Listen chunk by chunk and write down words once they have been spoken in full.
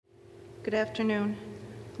Good afternoon.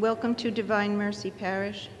 Welcome to Divine Mercy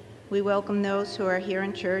Parish. We welcome those who are here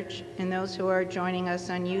in church and those who are joining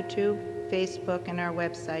us on YouTube, Facebook, and our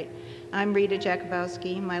website. I'm Rita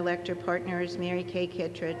Jakubowski. My lecture partner is Mary Kay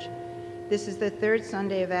Kittredge. This is the third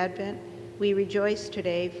Sunday of Advent. We rejoice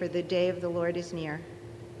today, for the day of the Lord is near.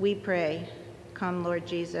 We pray, come, Lord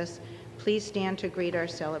Jesus. Please stand to greet our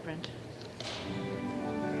celebrant.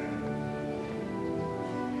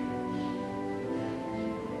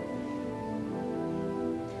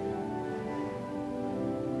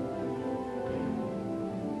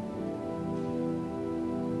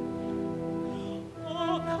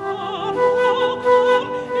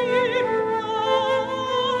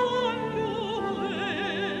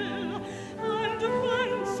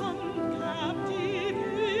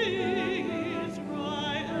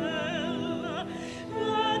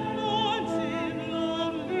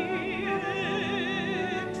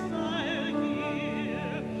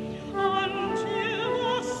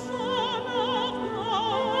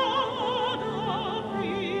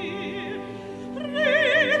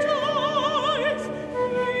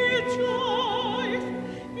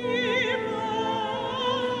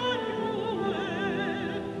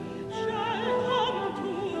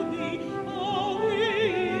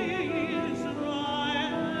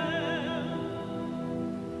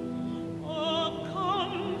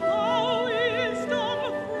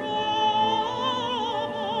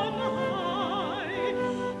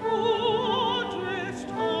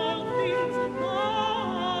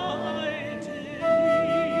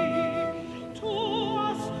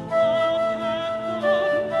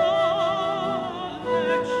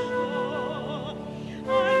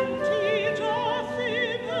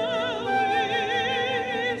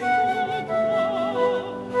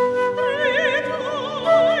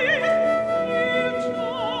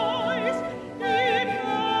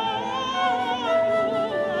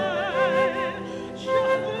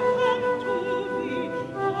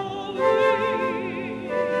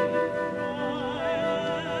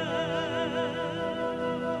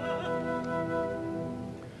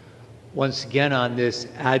 Once again on this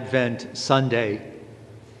Advent Sunday,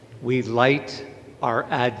 we light our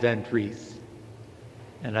Advent wreath.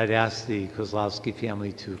 And I'd ask the Kozlowski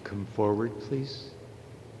family to come forward, please.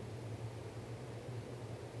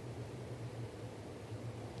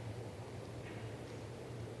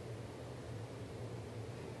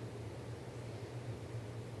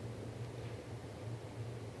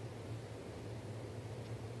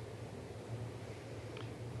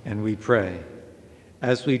 And we pray.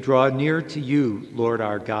 As we draw near to you, Lord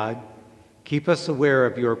our God, keep us aware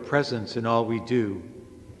of your presence in all we do.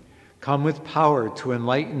 Come with power to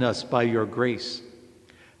enlighten us by your grace,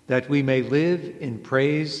 that we may live in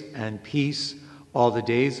praise and peace all the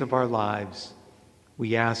days of our lives.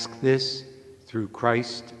 We ask this through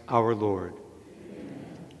Christ our Lord.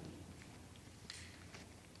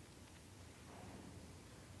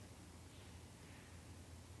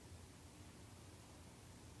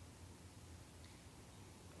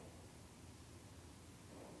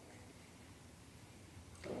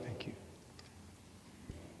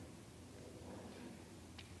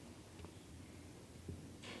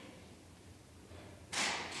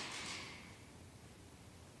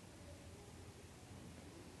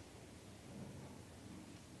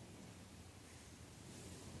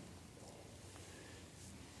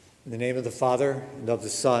 In the name of the Father, and of the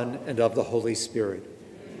Son, and of the Holy Spirit.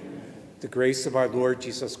 Amen. The grace of our Lord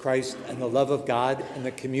Jesus Christ, and the love of God, and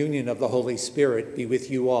the communion of the Holy Spirit be with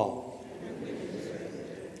you all.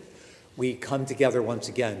 We come together once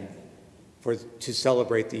again to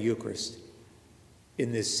celebrate the Eucharist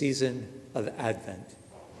in this season of Advent,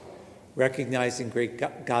 recognizing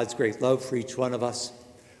God's great love for each one of us.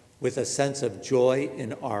 With a sense of joy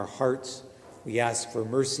in our hearts, we ask for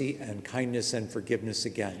mercy and kindness and forgiveness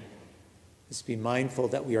again. Let's be mindful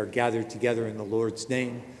that we are gathered together in the Lord's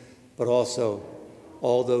name, but also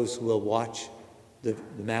all those who will watch the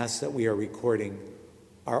Mass that we are recording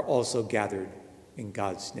are also gathered in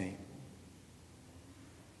God's name.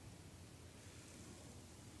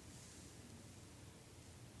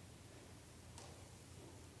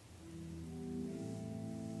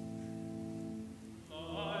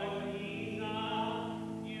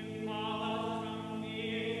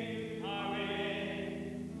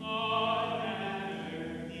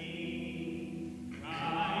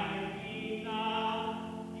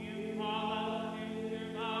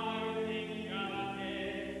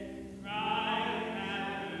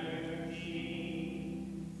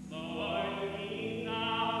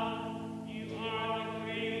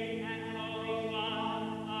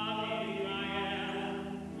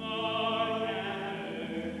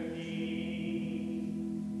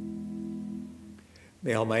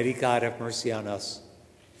 May Almighty God have mercy on us,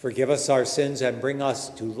 forgive us our sins, and bring us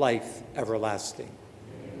to life everlasting.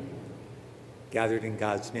 Gathered in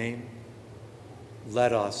God's name,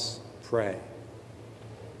 let us pray.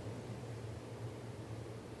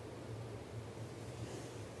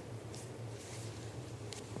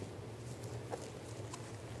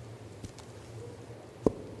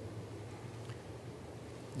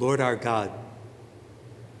 Lord our God,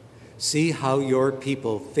 see how your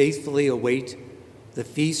people faithfully await the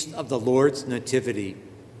feast of the Lord's Nativity.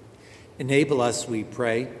 Enable us, we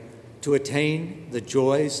pray, to attain the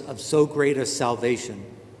joys of so great a salvation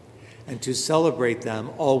and to celebrate them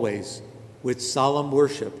always with solemn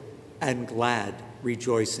worship and glad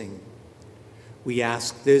rejoicing. We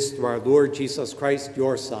ask this through our Lord Jesus Christ,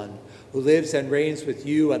 your Son, who lives and reigns with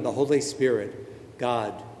you and the Holy Spirit,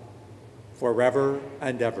 God, forever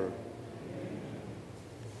and ever.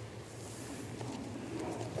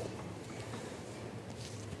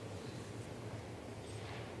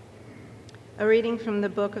 A reading from the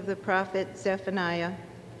book of the prophet Zephaniah.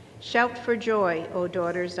 Shout for joy, O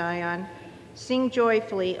daughter Zion. Sing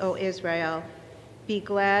joyfully, O Israel. Be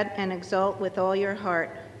glad and exult with all your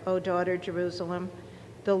heart, O daughter Jerusalem.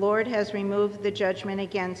 The Lord has removed the judgment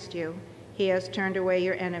against you. He has turned away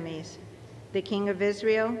your enemies. The King of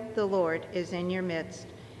Israel, the Lord, is in your midst.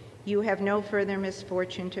 You have no further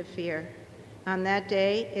misfortune to fear. On that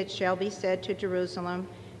day it shall be said to Jerusalem,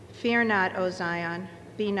 Fear not, O Zion,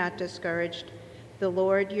 be not discouraged. The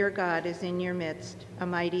Lord your God is in your midst, a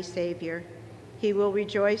mighty Savior. He will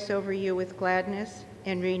rejoice over you with gladness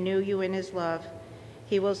and renew you in his love.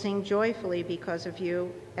 He will sing joyfully because of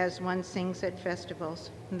you, as one sings at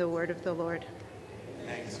festivals. The word of the Lord.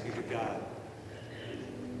 Thanks be to God.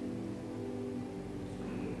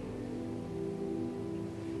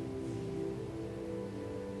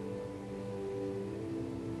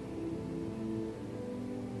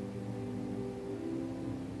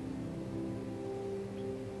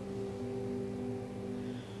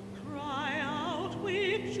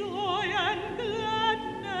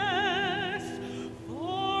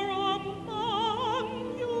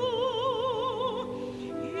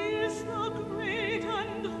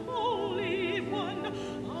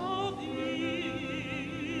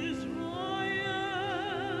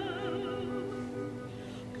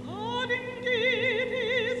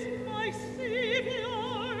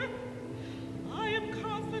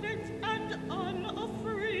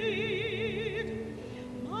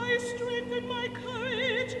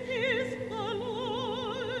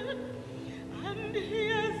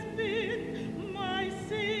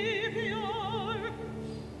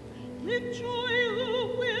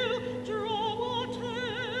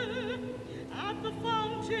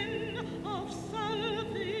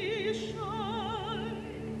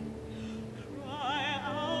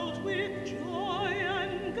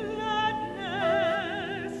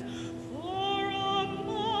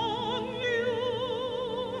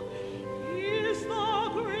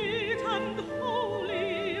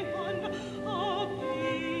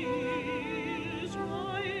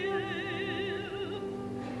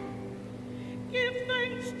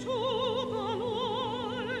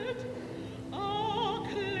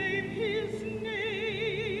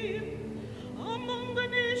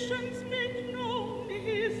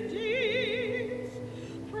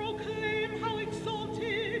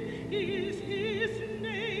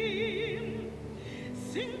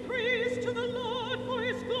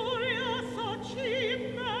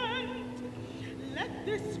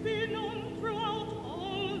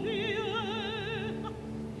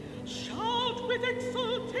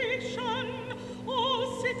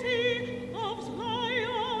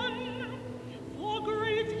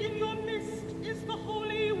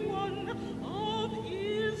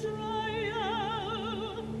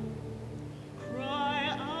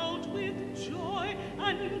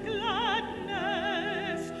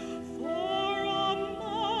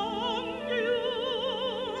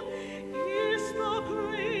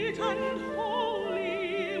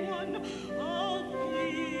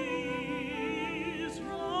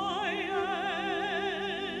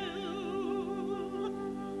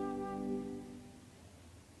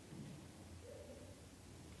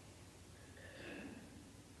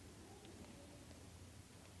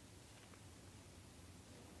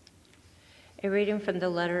 A reading from the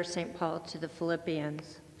letter of St. Paul to the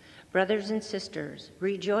Philippians. Brothers and sisters,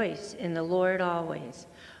 rejoice in the Lord always.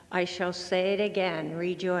 I shall say it again,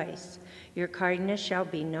 rejoice. Your kindness shall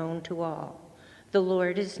be known to all. The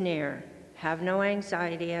Lord is near. Have no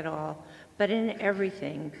anxiety at all, but in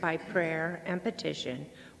everything, by prayer and petition,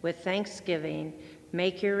 with thanksgiving,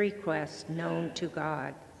 make your requests known to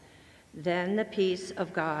God. Then the peace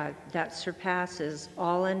of God that surpasses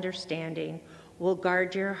all understanding will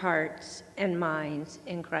guard your hearts and minds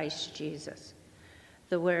in Christ Jesus.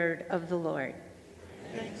 The word of the Lord.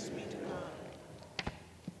 Thanks be to God.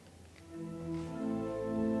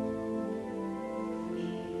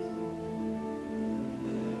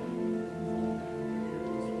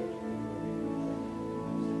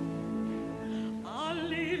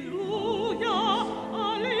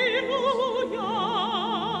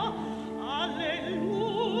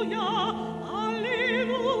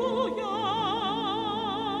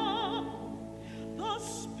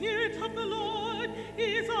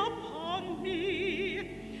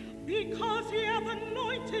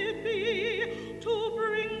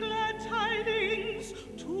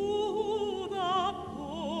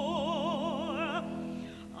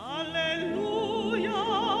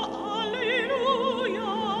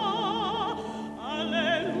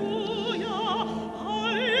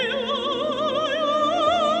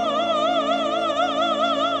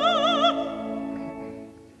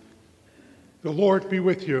 The Lord be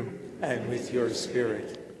with you. And with your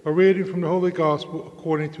spirit. A reading from the Holy Gospel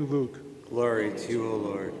according to Luke. Glory to you, O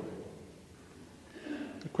Lord.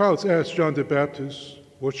 The crowds asked John the Baptist,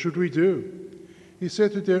 "What should we do?" He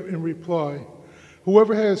said to them in reply,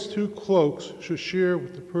 "Whoever has 2 cloaks should share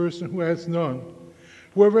with the person who has none.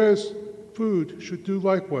 Whoever has food should do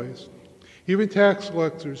likewise." Even tax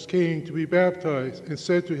collectors came to be baptized and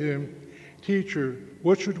said to him, "Teacher,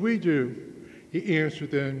 what should we do?" He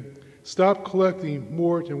answered them, "Stop collecting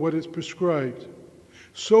more than what is prescribed."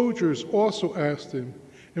 Soldiers also asked him,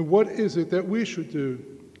 "And what is it that we should do?"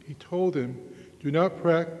 He told them, "Do not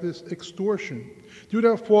practice extortion. Do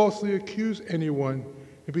not falsely accuse anyone,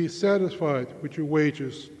 and be satisfied with your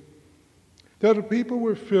wages." Now the people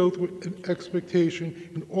were filled with an expectation,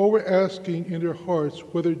 and all were asking in their hearts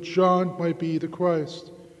whether John might be the Christ.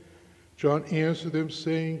 John answered them,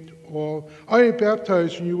 saying to all, "I am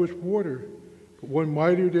baptizing you with water, but one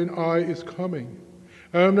mightier than I is coming.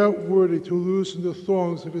 I am not worthy to loosen the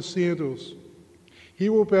thongs of his sandals. He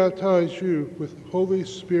will baptize you with Holy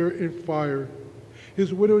Spirit and fire.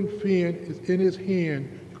 His winnowing fan is in his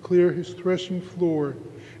hand to clear his threshing floor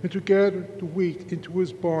and to gather the wheat into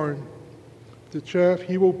his barn. The chaff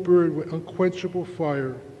he will burn with unquenchable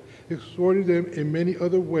fire." Exhorting them in many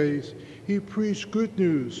other ways, he preached good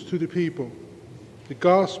news to the people. The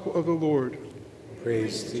Gospel of the Lord.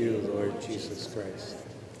 Praise to you, Lord Jesus Christ.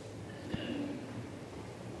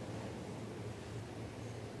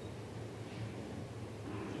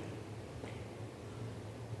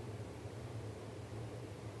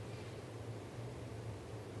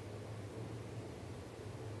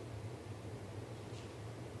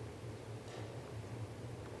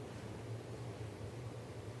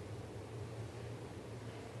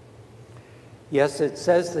 Yes, it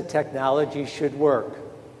says the technology should work.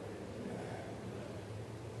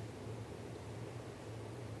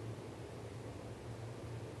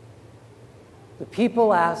 The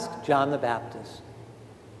people asked John the Baptist,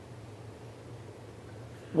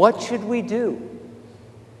 "What should we do?"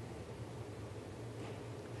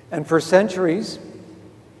 And for centuries,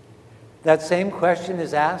 that same question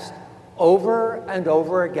is asked over and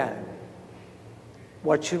over again.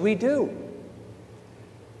 What should we do?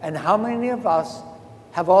 And how many of us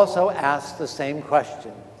have also asked the same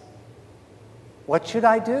question? What should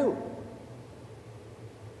I do?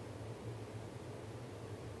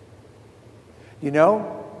 You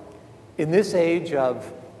know, in this age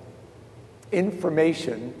of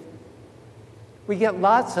information, we get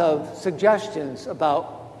lots of suggestions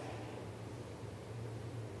about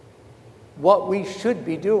what we should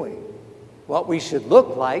be doing, what we should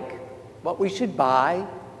look like, what we should buy,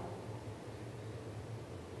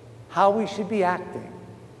 how we should be acting.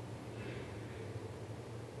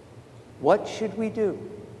 What should we do?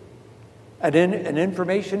 And in an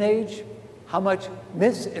information age, how much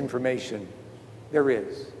misinformation there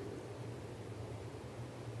is.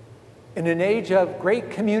 In an age of great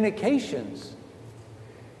communications,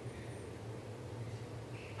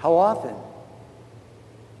 how often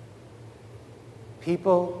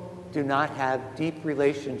people do not have deep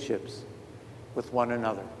relationships with one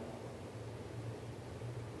another.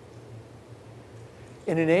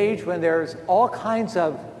 In an age when there's all kinds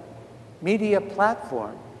of media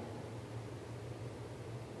platform,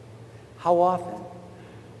 how often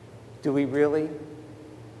do we really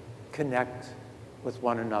connect with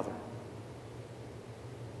one another?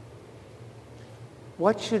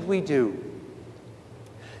 What should we do?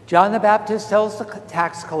 John the Baptist tells the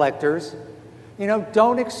tax collectors,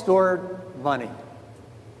 don't extort money.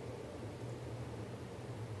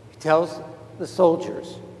 He tells the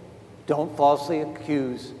soldiers, don't falsely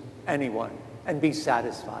accuse anyone and be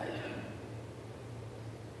satisfied.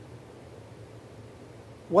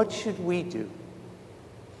 What should we do?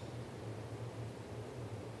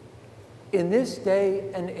 In this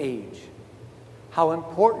day and age, how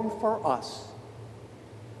important for us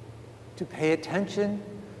to pay attention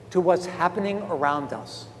to what's happening around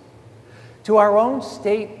us, to our own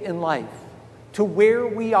state in life, to where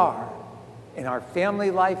we are in our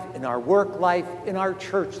family life, in our work life, in our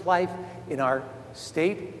church life, in our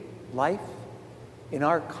state life, in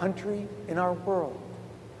our country, in our world.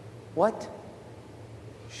 What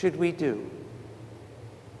should we do?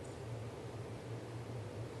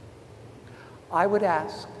 I would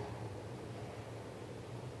ask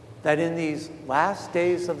that in these last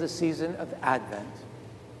days of the season of Advent,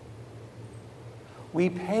 we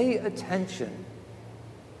pay attention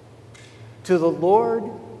to the Lord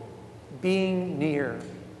being near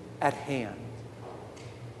at hand.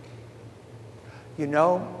 You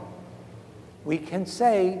know, we can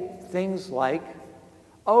say things like,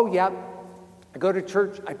 oh, yeah, I go to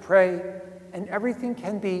church, I pray, and everything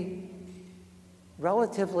can be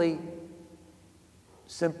relatively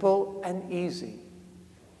simple and easy.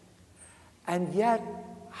 And yet,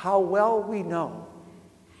 how well we know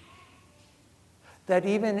that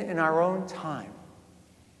even in our own time,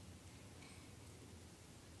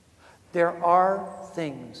 there are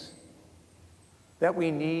things that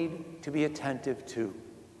we need to be attentive to.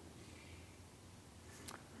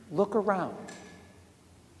 Look around.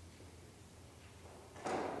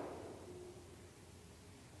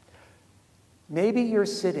 Maybe you're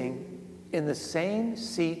sitting in the same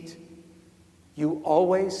seat you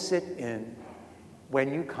always sit in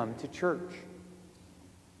when you come to church.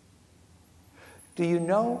 Do you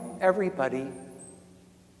know everybody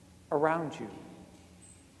around you?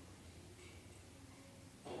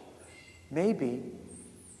 Maybe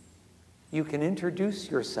you can introduce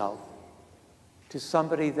yourself to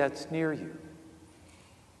somebody that's near you.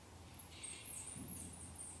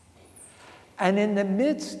 And in the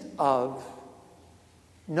midst of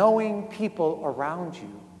knowing people around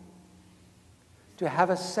you, to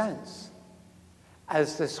have a sense,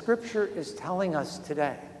 as the scripture is telling us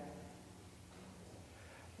today,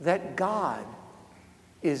 that God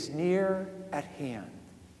is near at hand,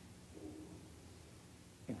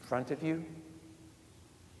 in front of you,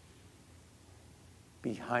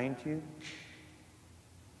 behind you,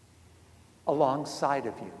 alongside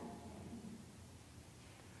of you.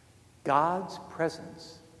 God's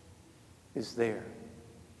presence is there.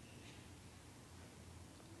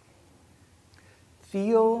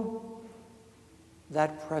 Feel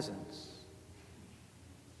that presence.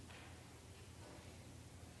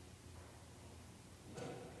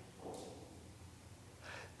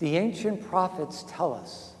 The ancient prophets tell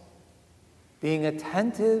us, being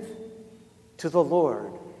attentive to the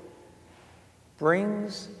Lord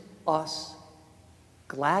brings us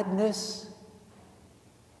gladness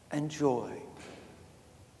and joy.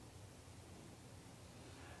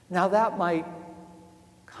 Now that might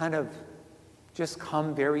kind of just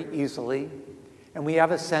come very easily, and we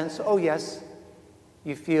have a sense, oh yes,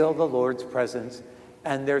 you feel the Lord's presence,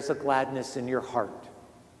 and there's a gladness in your heart.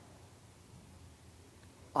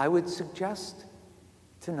 I would suggest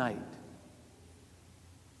tonight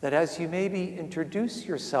that as you maybe introduce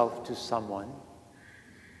yourself to someone,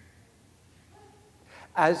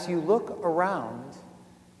 as you look around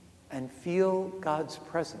and feel God's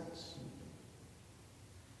presence,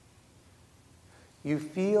 you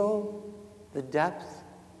feel the depth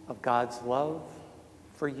of God's love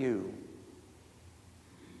for you,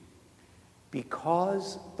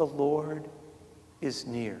 because the Lord is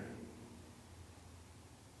near.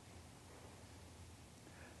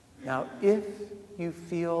 Now, if you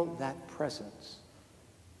feel that presence,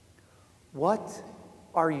 what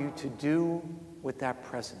are you to do with that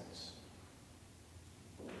presence?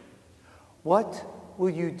 What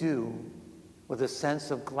will you do with a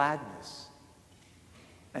sense of gladness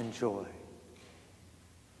and joy?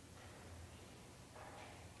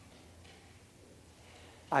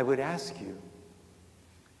 I would ask you,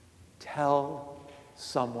 tell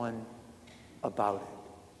someone about it.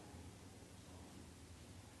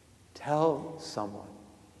 Tell someone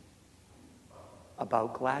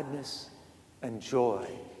about gladness and joy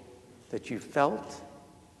that you felt,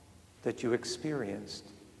 that you experienced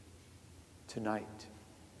tonight.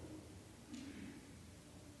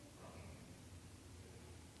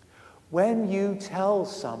 When you tell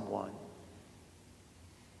someone,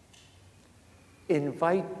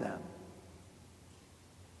 invite them.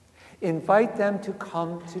 Invite them to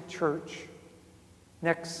come to church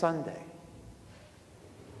next Sunday.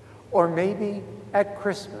 Or maybe at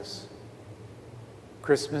Christmas,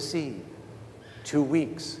 Christmas Eve, 2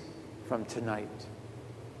 weeks from tonight.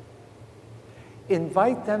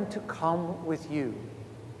 Invite them to come with you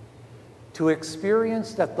to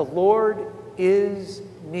experience that the Lord is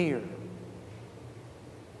near,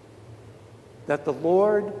 that the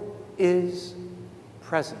Lord is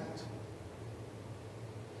present,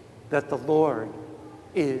 that the Lord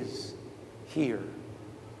is here.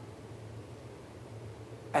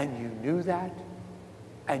 And you knew that,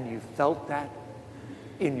 and you felt that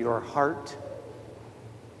in your heart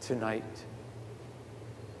tonight.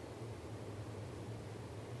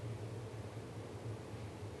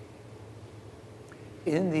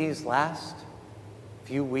 In these last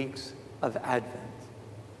few weeks of Advent,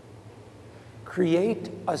 create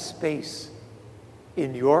a space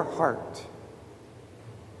in your heart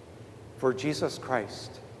for Jesus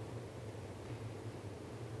Christ,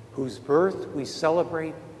 whose birth we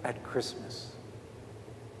celebrate at Christmas.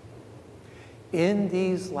 In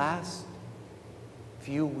these last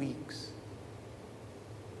few weeks,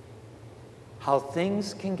 how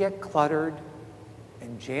things can get cluttered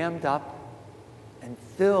and jammed up and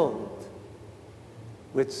filled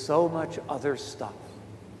with so much other stuff.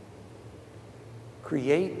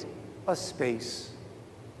 Create a space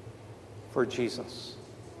for Jesus.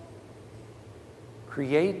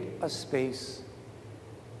 Create a space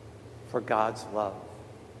for God's love.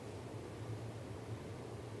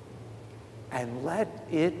 And let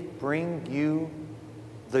it bring you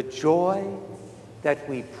the joy that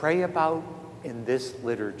we pray about in this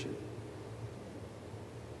liturgy.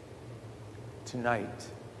 Tonight,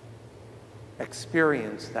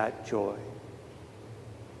 experience that joy.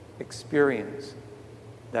 Experience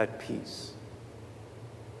that peace.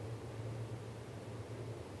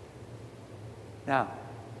 Now,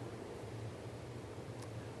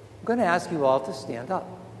 I'm going to ask you all to stand up.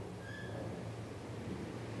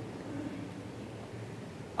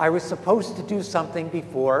 I was supposed to do something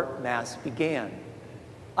before Mass began.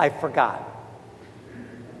 I forgot.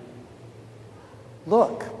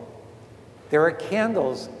 Look, there are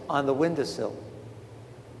candles on the windowsill.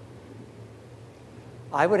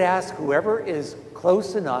 I would ask whoever is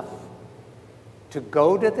close enough to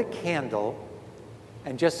go to the candle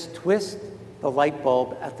and just twist the light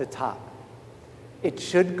bulb at the top. It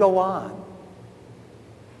should go on.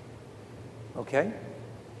 Okay?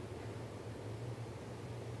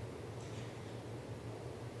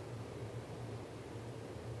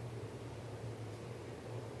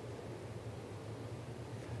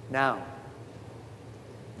 Now,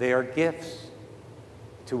 they are gifts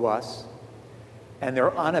to us, and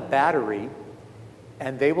they're on a battery,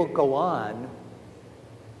 and they will go on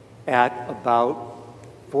at about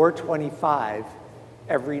 4:25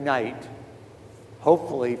 every night,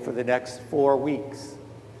 hopefully for the next 4 weeks.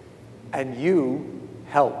 And you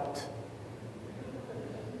helped.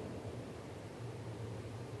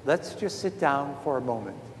 Let's just sit down for a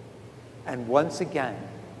moment and once again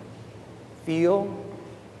feel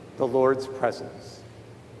the Lord's presence.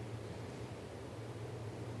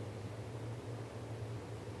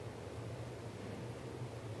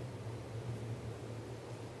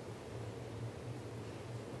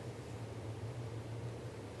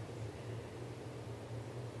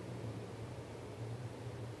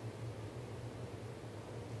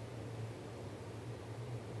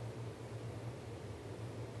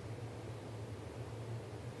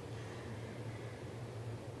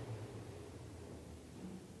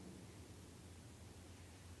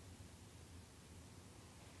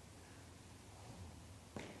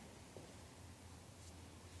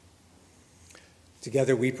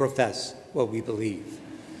 Together we profess what we believe.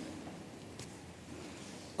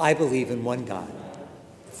 I believe in one God,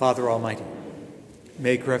 the Father Almighty,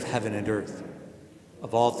 maker of heaven and earth,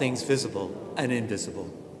 of all things visible and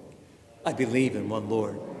invisible. I believe in one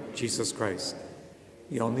Lord, Jesus Christ,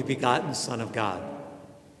 the only begotten Son of God,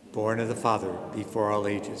 born of the Father before all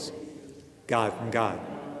ages, God from God,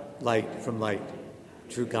 light from light,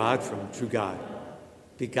 true God from true God,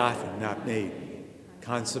 begotten, not made,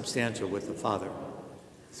 consubstantial with the Father.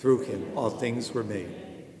 Through him all things were made.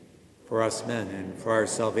 For us men and for our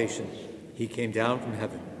salvation, he came down from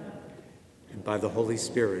heaven, and by the Holy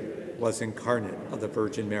Spirit was incarnate of the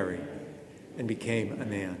Virgin Mary, and became a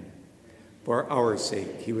man. For our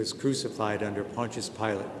sake he was crucified under Pontius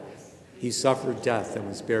Pilate. He suffered death and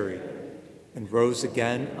was buried, and rose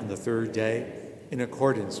again on the third day in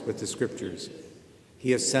accordance with the Scriptures.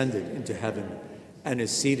 He ascended into heaven and is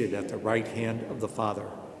seated at the right hand of the Father.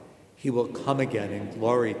 He will come again in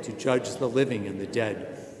glory to judge the living and the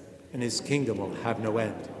dead, and his kingdom will have no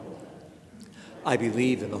end. I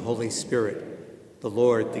believe in the Holy Spirit, the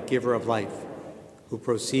Lord, the giver of life, who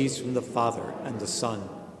proceeds from the Father and the Son,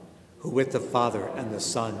 who with the Father and the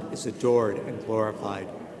Son is adored and glorified,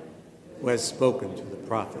 who has spoken to the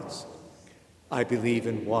prophets. I believe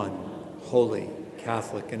in one holy,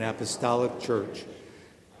 Catholic, and Apostolic Church.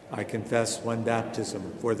 I confess one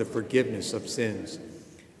baptism for the forgiveness of sins,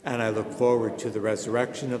 and I look forward to the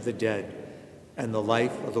resurrection of the dead and the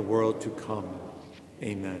life of the world to come.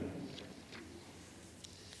 Amen.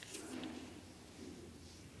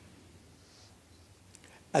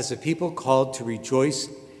 As a people called to rejoice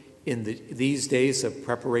in these days of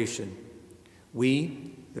preparation,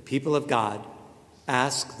 we, the people of God,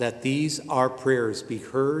 ask that these our prayers be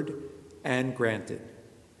heard and granted.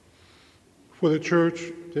 For the Church,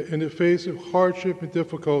 that in the face of hardship and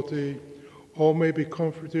difficulty, all may be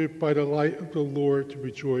comforted by the light of the Lord to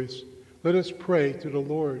rejoice. Let us pray to the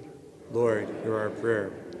Lord. Lord, hear our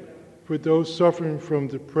prayer. For those suffering from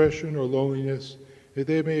depression or loneliness, that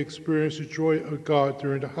they may experience the joy of God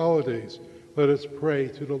during the holidays, let us pray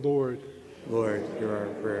to the Lord. Lord, hear our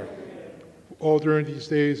prayer. All during these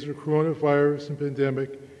days of the coronavirus and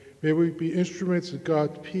pandemic, may we be instruments of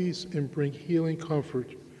God's peace and bring healing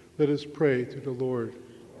comfort. Let us pray to the Lord.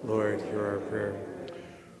 Lord, hear our prayer.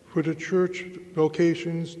 For the church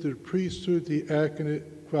vocations, the priesthood, the diaconate,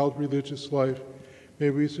 vowed religious life, may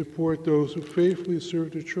we support those who faithfully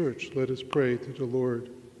serve the church. Let us pray to the Lord.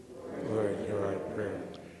 Lord, hear our prayer.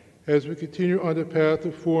 As we continue on the path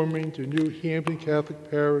of forming the new Hampden Catholic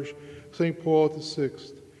Parish, St. Paul VI,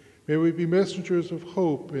 may we be messengers of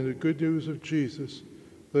hope and the good news of Jesus.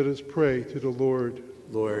 Let us pray to the Lord.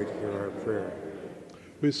 Lord, hear our prayer.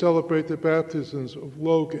 We celebrate the baptisms of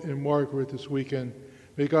Logan and Margaret this weekend.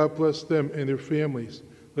 May God bless them and their families.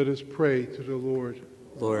 Let us pray to the Lord.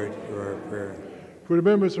 Lord, hear our prayer. For the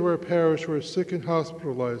members of our parish who are sick and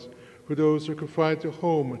hospitalized, for those who are confined to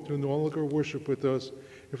home and to no longer worship with us,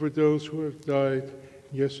 and for those who have died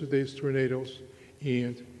in yesterday's tornadoes,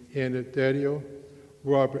 and Anna Daddio,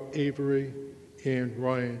 Robert Avery, and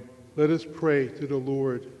Ryan. Let us pray to the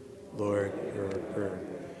Lord. Lord, hear our prayer.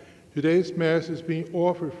 Today's Mass is being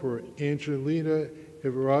offered for Angelina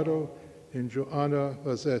Everardo and Joanna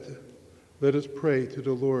Lazetta. Let us pray to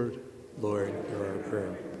the Lord. Lord, hear our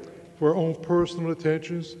prayer. For our own personal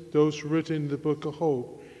intentions, those written in the Book of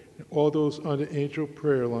Hope, and all those on the angel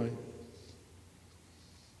prayer line.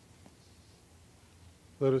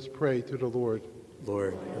 Let us pray to the Lord.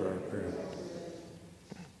 Lord, hear our prayer.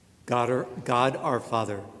 God our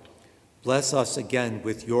Father, bless us again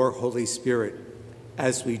with your Holy Spirit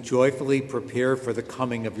as we joyfully prepare for the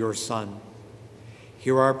coming of your Son.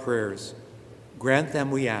 Hear our prayers. Grant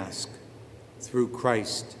them, we ask, through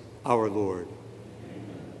Christ our Lord.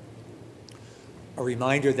 A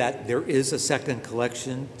reminder that there is a second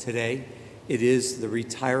collection today. It is the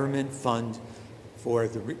retirement fund for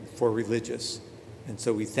religious. And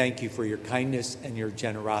so we thank you for your kindness and your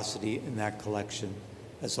generosity in that collection,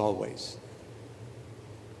 as always.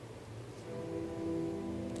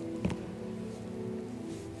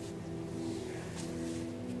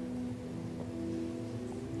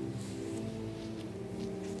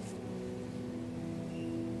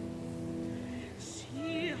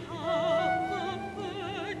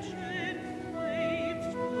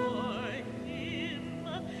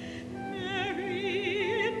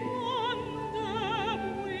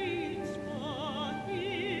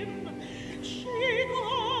 Shake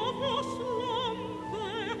off your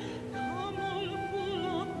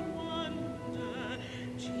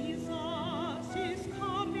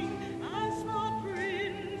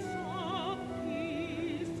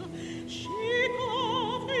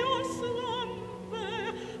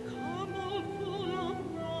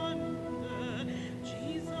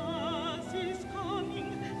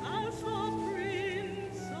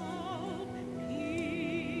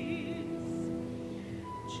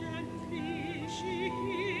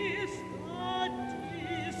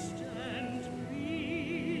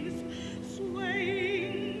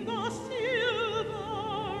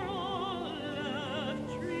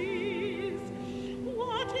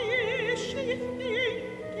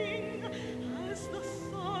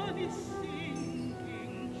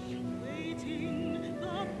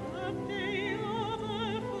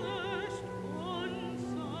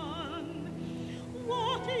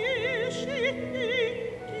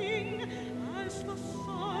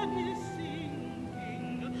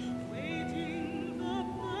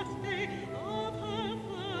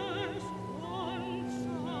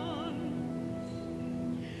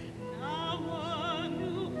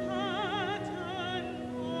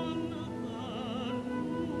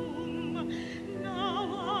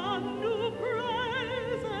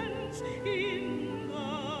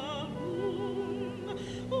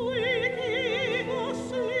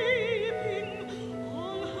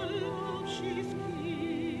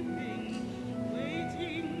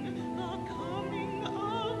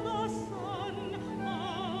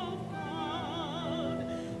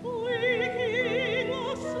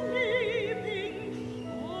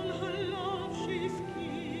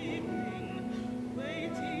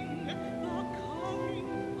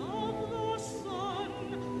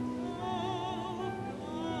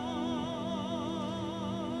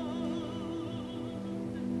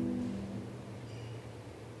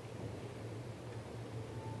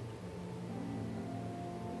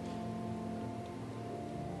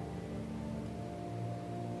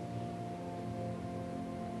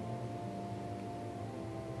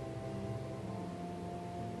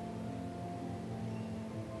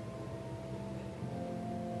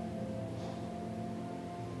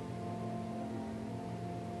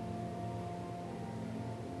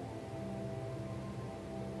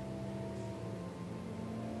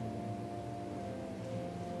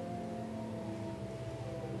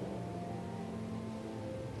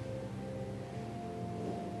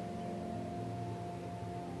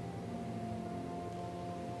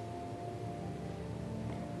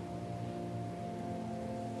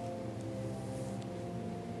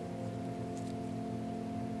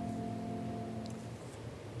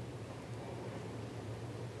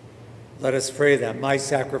Let us pray that my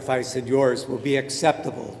sacrifice and yours will be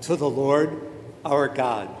acceptable to the Lord our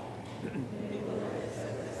God.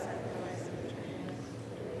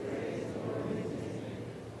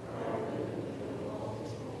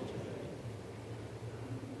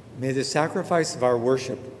 May the sacrifice of our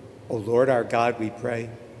worship, O Lord our God, we pray,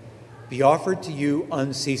 be offered to you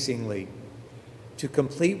unceasingly, to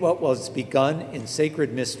complete what was begun in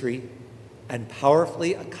sacred mystery and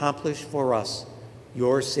powerfully accomplish for us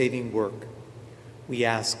your saving work. We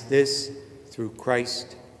ask this through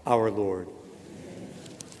Christ our Lord.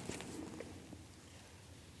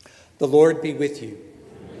 The Lord be with you.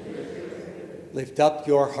 Lift up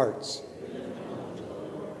your hearts.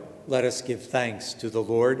 Let us give thanks to the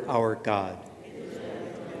Lord our God.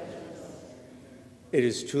 It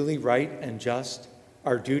is truly right and just,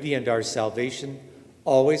 our duty and our salvation,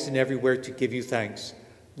 always and everywhere to give you thanks,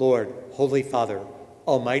 Lord, Holy Father,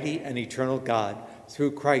 Almighty and eternal God,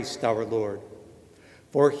 through Christ our Lord.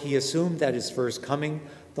 For he assumed at his first coming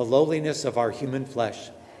the lowliness of our human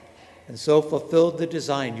flesh, and so fulfilled the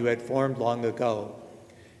design you had formed long ago,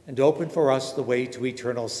 and opened for us the way to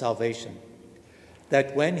eternal salvation,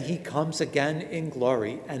 that when he comes again in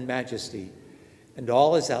glory and majesty, and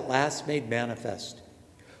all is at last made manifest,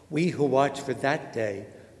 we who watch for that day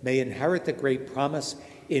may inherit the great promise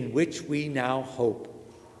in which we now hope.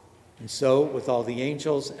 And so, with all the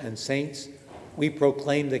angels and saints, we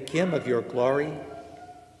proclaim the hymn of your glory,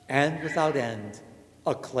 and without end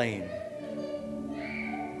acclaim.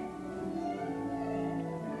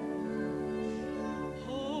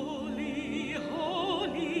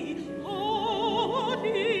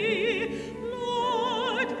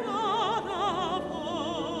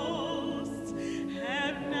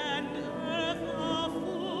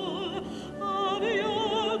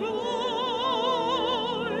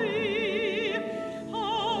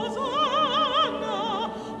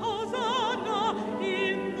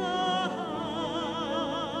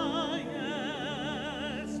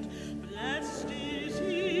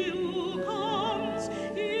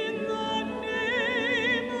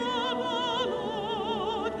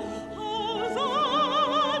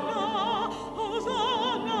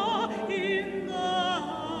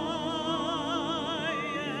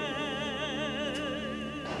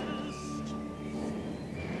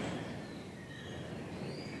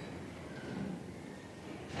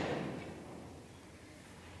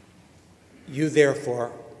 You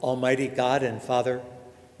therefore, Almighty God and Father,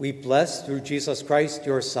 we bless through Jesus Christ,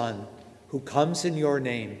 your Son, who comes in your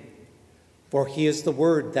name. For he is the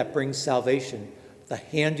word that brings salvation, the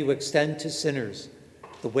hand you extend to sinners,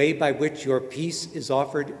 the way by which your peace is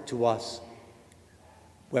offered to us.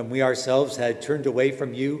 When we ourselves had turned away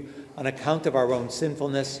from you on account of our own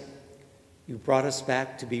sinfulness, you brought us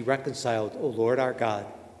back to be reconciled, O Lord our God,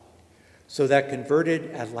 so that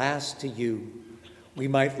converted at last to you, we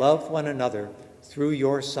might love one another through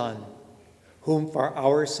your Son, whom for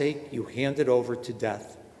our sake you handed over to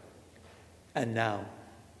death. And now,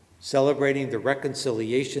 celebrating the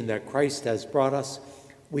reconciliation that Christ has brought us,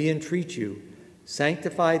 we entreat you,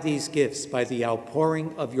 sanctify these gifts by the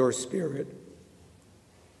outpouring of your Spirit,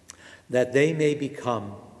 that they may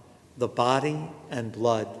become the body and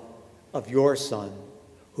blood of your Son,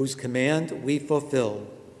 whose command we fulfill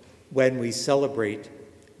when we celebrate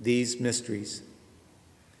these mysteries.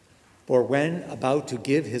 For when about to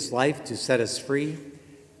give his life to set us free,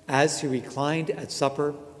 as he reclined at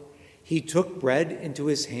supper, he took bread into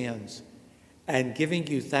his hands, and giving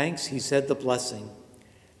you thanks, he said the blessing,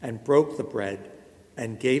 and broke the bread,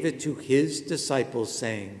 and gave it to his disciples,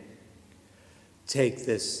 saying, "Take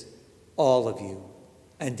this, all of you,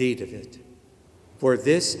 and eat of it, for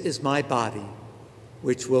this is my body,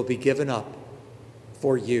 which will be given up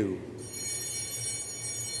for you."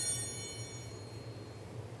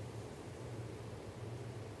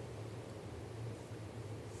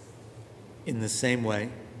 In the same way,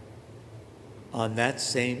 on that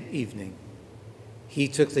same evening, he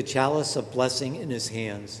took the chalice of blessing in his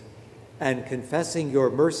hands, and confessing your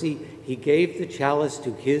mercy, he gave the chalice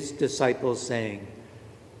to his disciples, saying,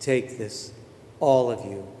 "Take this, all of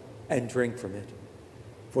you, and drink from it.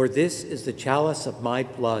 For this is the chalice of my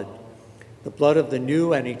blood, the blood of the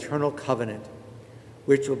new and eternal covenant,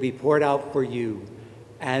 which will be poured out for you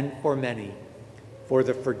and for many for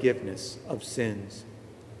the forgiveness of sins.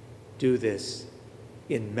 Do this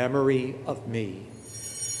in memory of me."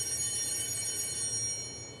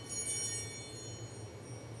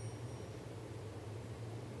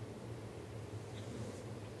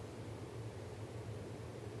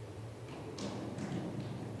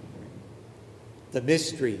 The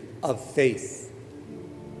mystery of faith.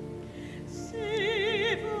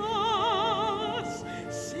 Save us,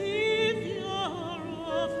 save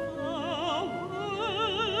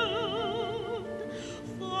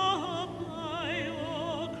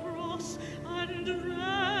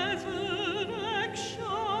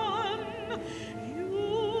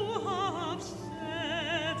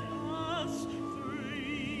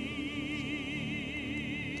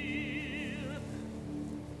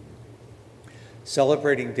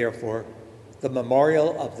Celebrating, therefore, the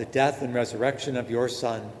memorial of the death and resurrection of your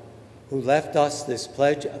Son, who left us this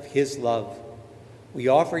pledge of his love, we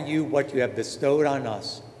offer you what you have bestowed on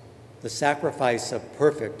us, the sacrifice of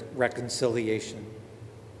perfect reconciliation.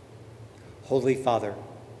 Holy Father,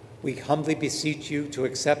 we humbly beseech you to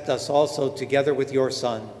accept us also together with your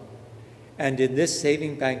Son, and in this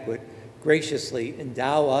saving banquet graciously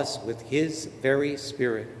endow us with his very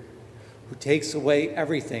Spirit, who takes away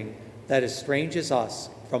everything that estranges us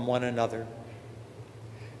from one another.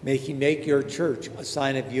 May he make your church a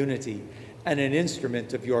sign of unity and an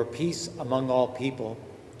instrument of your peace among all people.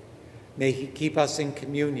 May he keep us in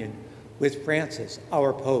communion with Francis,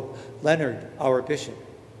 our Pope, Leonard, our Bishop,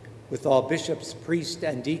 with all bishops, priests,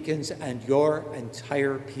 and deacons, and your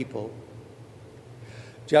entire people.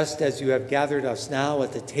 Just as you have gathered us now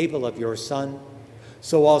at the table of your Son,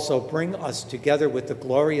 so also bring us together with the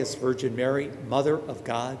glorious Virgin Mary, Mother of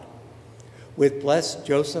God, with blessed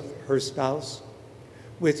Joseph, her spouse,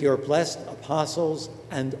 with your blessed apostles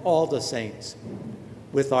and all the saints,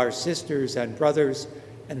 with our sisters and brothers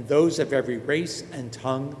and those of every race and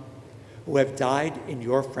tongue who have died in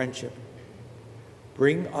your friendship.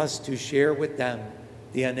 Bring us to share with them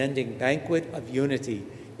the unending banquet of unity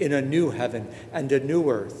in a new heaven and a new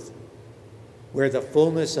earth, where the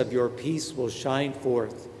fullness of your peace will shine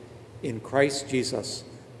forth in Christ Jesus,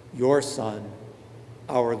 your Son,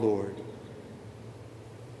 our Lord.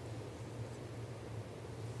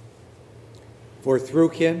 For through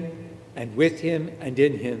him, and with him, and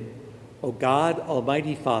in him, O God,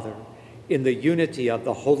 Almighty Father, in the unity of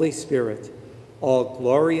the Holy Spirit, all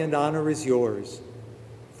glory and honor is yours,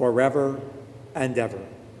 forever and ever.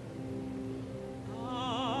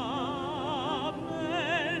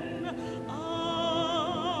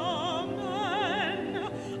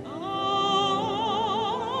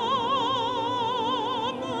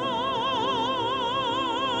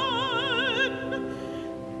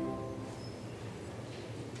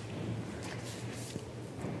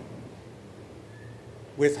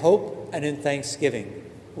 With hope and in thanksgiving,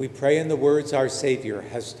 we pray in the words our Savior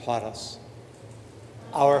has taught us.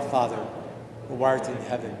 Our Father, who art in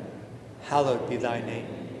heaven, hallowed be thy name.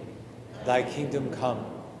 Thy kingdom come,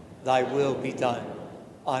 thy will be done,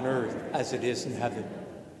 on earth as it is in heaven.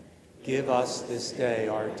 Give us this day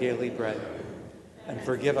our daily bread, and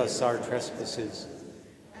forgive us our trespasses,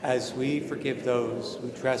 as we forgive those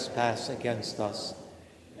who trespass against us.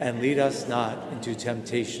 And lead us not into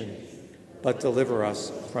temptation, but deliver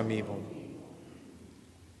us from evil.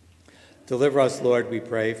 Deliver us, Lord, we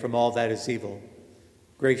pray, from all that is evil.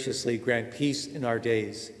 Graciously grant peace in our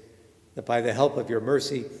days, that by the help of your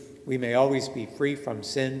mercy we may always be free from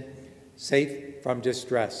sin, safe from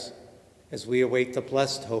distress, as we await the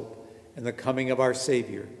blessed hope and the coming of our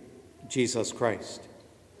Savior, Jesus Christ.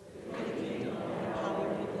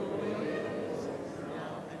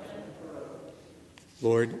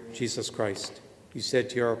 Lord Jesus Christ, you said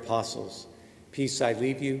to your apostles, "Peace I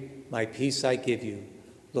leave you, my peace I give you.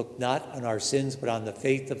 Look not on our sins, but on the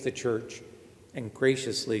faith of the church, and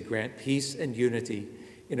graciously grant peace and unity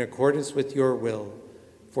in accordance with your will,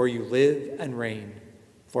 for you live and reign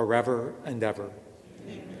forever and ever."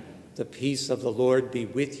 Amen. The peace of the Lord be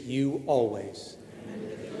with you always. And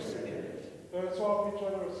with your spirit. Let us offer each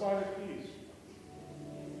other a sign of peace.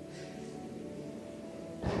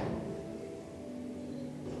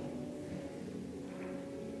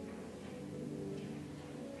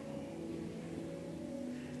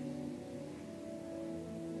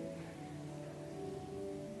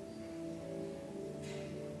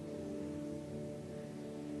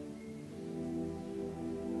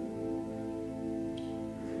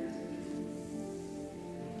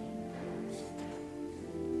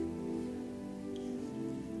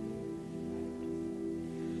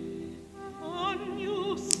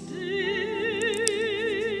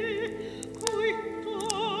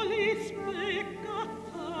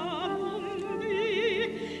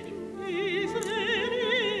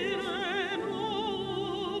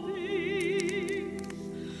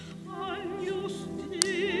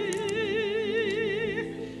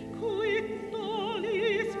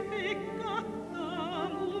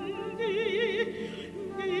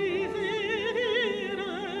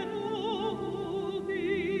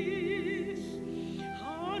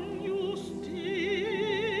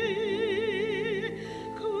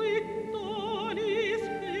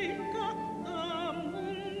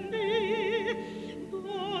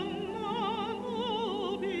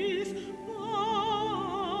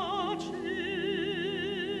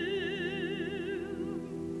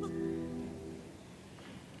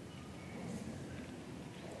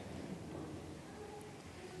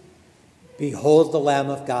 Behold the Lamb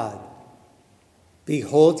of God.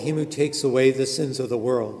 Behold him who takes away the sins of the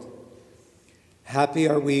world. Happy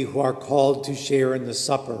are we who are called to share in the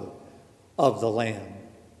supper of the Lamb.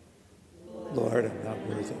 Lord, I'm not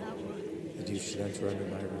worthy that you should enter under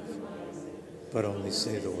my roof, but only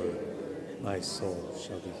say the word, my soul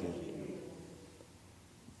shall be healed.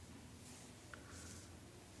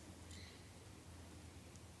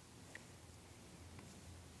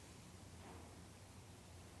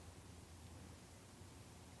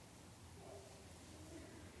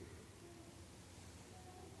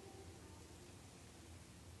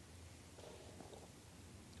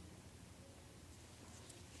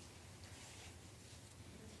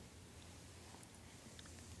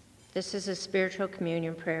 This is a spiritual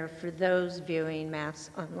communion prayer for those viewing Mass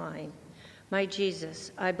online. My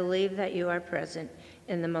Jesus, I believe that you are present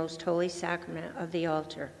in the most holy sacrament of the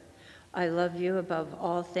altar. I love you above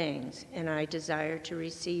all things, and I desire to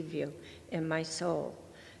receive you in my soul.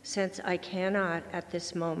 Since I cannot at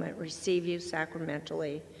this moment receive you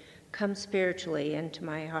sacramentally, come spiritually into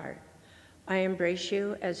my heart. I embrace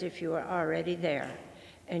you as if you are already there,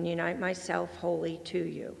 and unite myself wholly to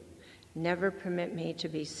you. Never permit me to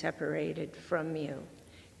be separated from you.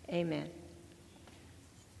 Amen.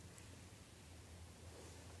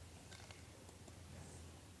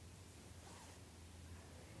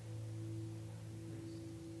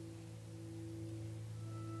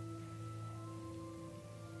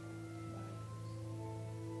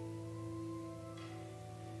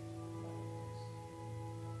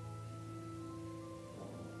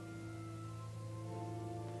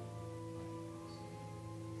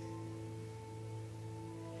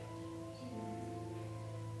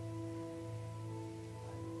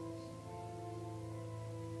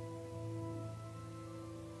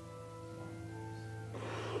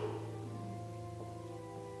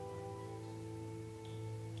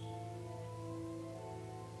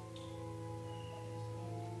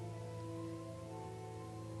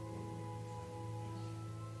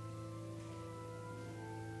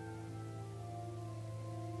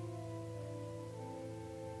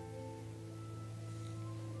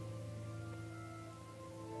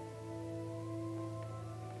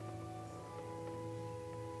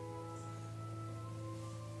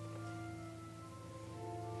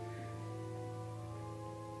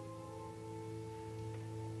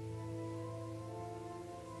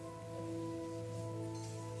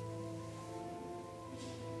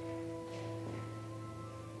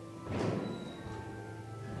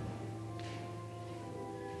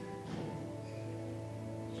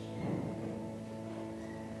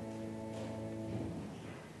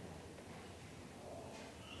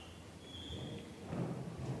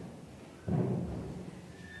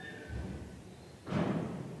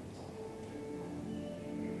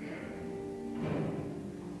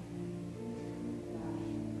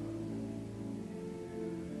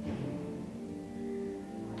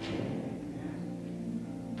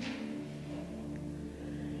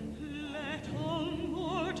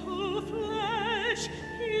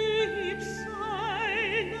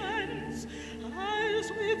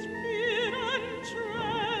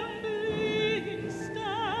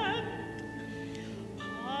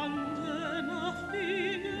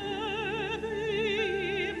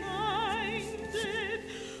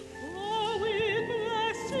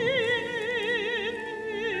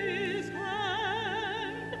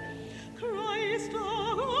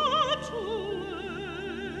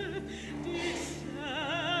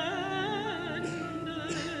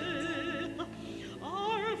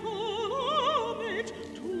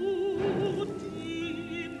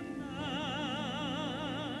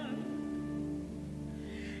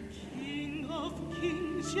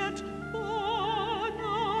 Yet born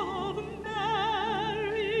of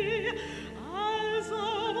Mary, as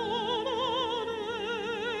of old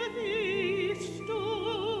he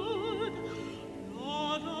stood,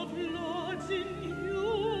 Lord of lords in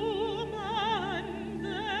human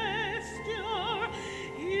vesture,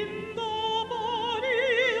 in the body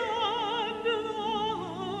and the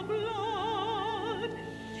blood,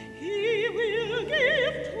 he will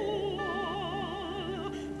give to all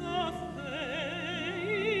the faithful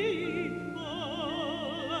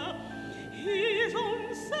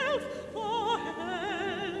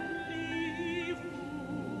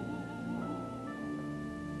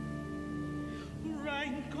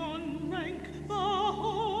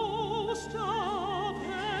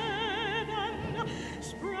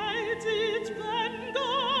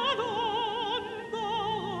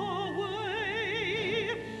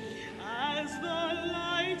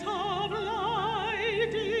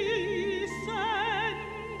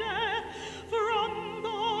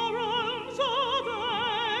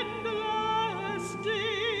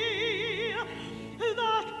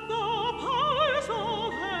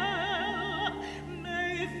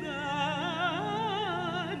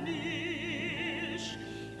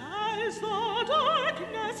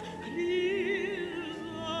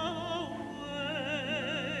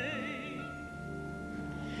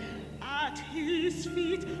At his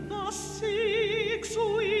feet the six-winged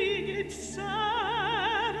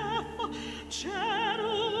seraph,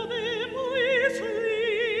 cherubim with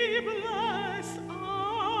sleepless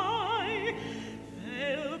eye,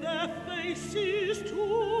 veil their faces to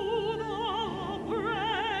the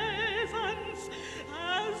presence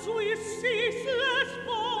as with ceaseless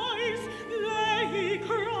voice they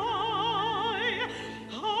cry,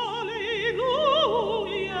 Hallelujah,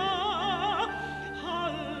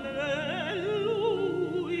 Hallelujah,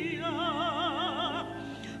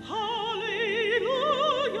 Hallelujah,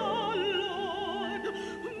 Lord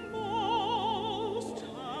Most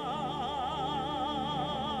High.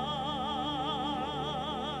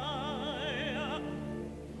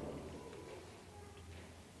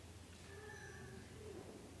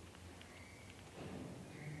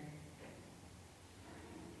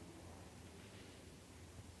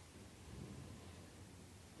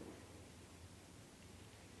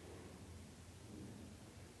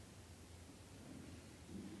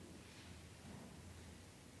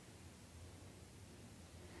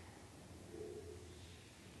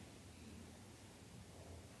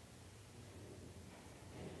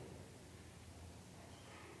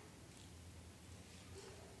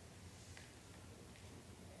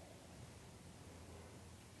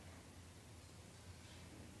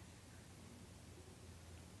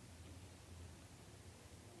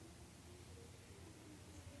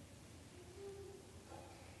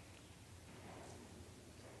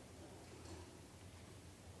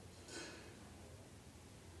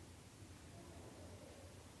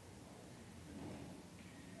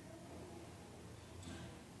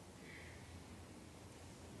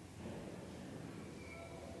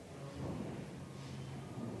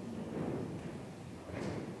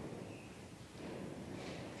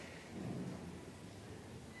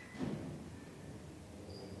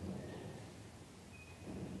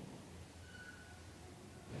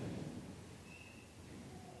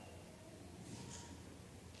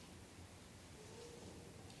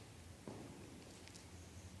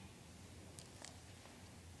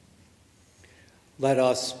 Let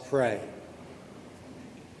us pray.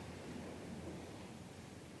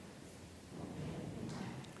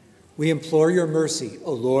 We implore your mercy,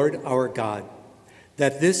 O Lord our God,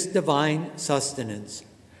 that this divine sustenance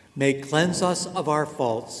may cleanse us of our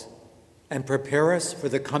faults and prepare us for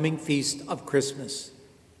the coming feast of Christmas.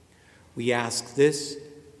 We ask this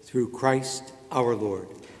through Christ our Lord.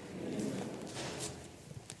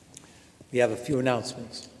 We have a few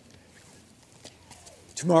announcements.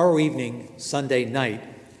 Tomorrow evening, Sunday night,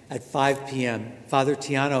 at 5 p.m., Father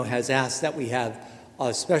Tiano has asked that we have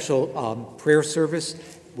a special prayer service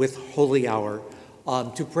with Holy Hour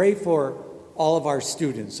to pray for all of our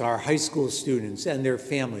students, our high school students and their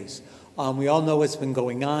families. We all know what's been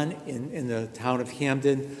going on in the town of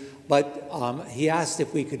Hamden, but he asked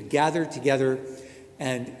if we could gather together,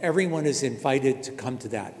 and everyone is invited to come to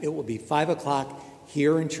that. It will be 5 o'clock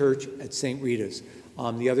here in church at St. Rita's.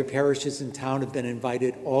 The other parishes in town have been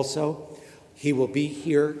invited also. He will be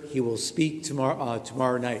here. He will speak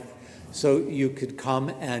tomorrow night. So you could come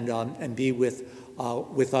and be with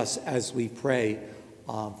us as we pray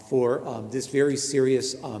for this very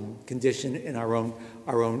serious condition in our own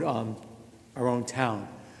town,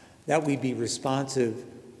 that we be responsive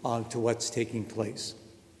to what's taking place.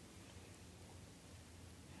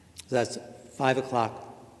 So that's 5 o'clock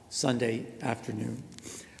Sunday afternoon.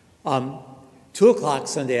 2 o'clock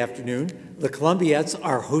Sunday afternoon, the Columbiettes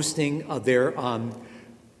are hosting their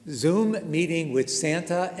Zoom meeting with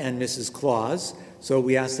Santa and Mrs. Claus. So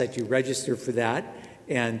we ask that you register for that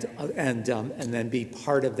and then be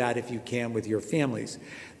part of that if you can with your families.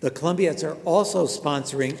 The Columbiettes are also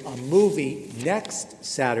sponsoring a movie next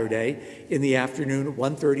Saturday in the afternoon,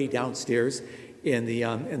 1:30 downstairs in the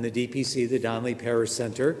DPC, the Donnelly Parish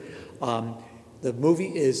Center. The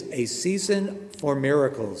movie is A Season for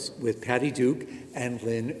Miracles with Patty Duke and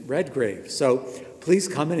Lynn Redgrave. So please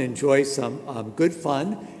come and enjoy some good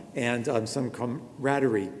fun and some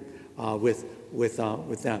camaraderie with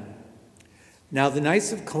them. Now, the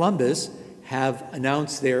Knights of Columbus have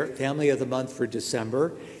announced their Family of the Month for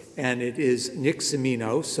December, and it is Nick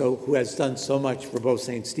Cimino, who has done so much for both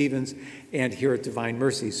St. Stephen's and here at Divine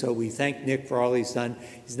Mercy. So we thank Nick for all he's done.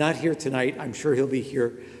 He's not here tonight. I'm sure he'll be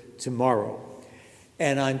here tomorrow.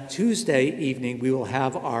 And on Tuesday evening, we will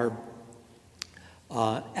have our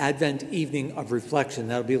Advent evening of reflection.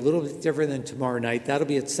 That'll be a little bit different than tomorrow night. That'll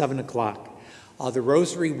be at 7 o'clock. The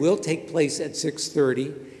rosary will take place at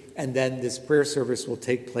 6:30, and then this prayer service will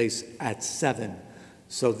take place at 7.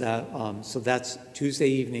 So that's Tuesday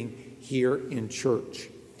evening here in church.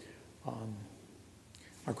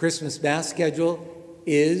 Our Christmas Mass schedule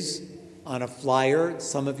is on a flyer.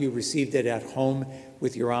 Some of you received it at home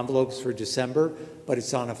with your envelopes for December, but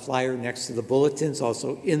it's on a flyer next to the bulletins,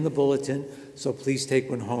 also in the bulletin, so please take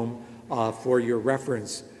one home for your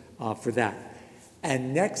reference for that.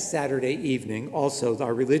 And next Saturday evening, also,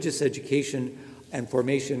 our religious education and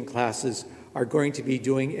formation classes are going to be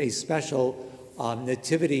doing a special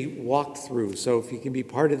nativity walkthrough. So if you can be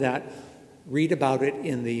part of that, read about it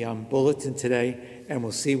in the bulletin today, and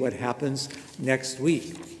we'll see what happens next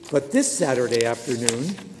week. But this Saturday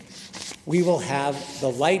afternoon, we will have the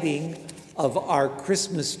lighting of our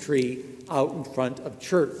Christmas tree out in front of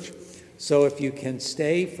church. So if you can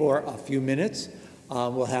stay for a few minutes,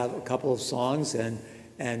 we'll have a couple of songs and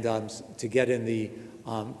to get in the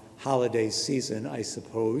holiday season, I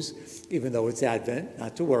suppose, even though it's Advent,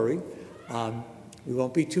 not to worry. We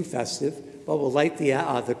won't be too festive, but we'll light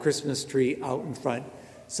the Christmas tree out in front.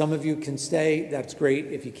 Some of you can stay, that's great.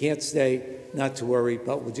 If you can't stay, not to worry,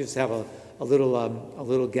 but we'll just have a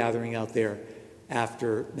little gathering out there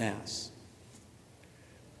after Mass.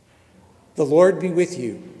 The Lord be with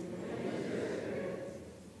you.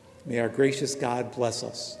 May our gracious God bless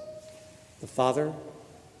us, the Father,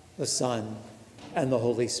 the Son, and the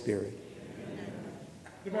Holy Spirit.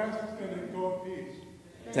 The Mass is ended. Go in peace.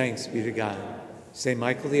 Thanks be to God. Saint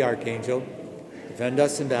Michael the Archangel, defend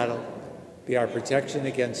us in battle. Be our protection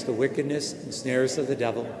against the wickedness and snares of the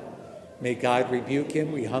devil. May God rebuke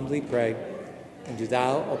him, we humbly pray. And do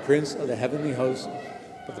thou, O Prince of the heavenly host,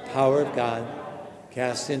 by the power of God,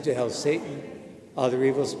 cast into hell Satan, other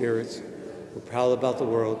evil spirits, who prowl about the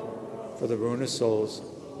world for the ruin of souls.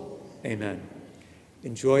 Amen.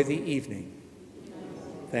 Enjoy the evening.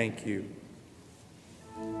 Thank you.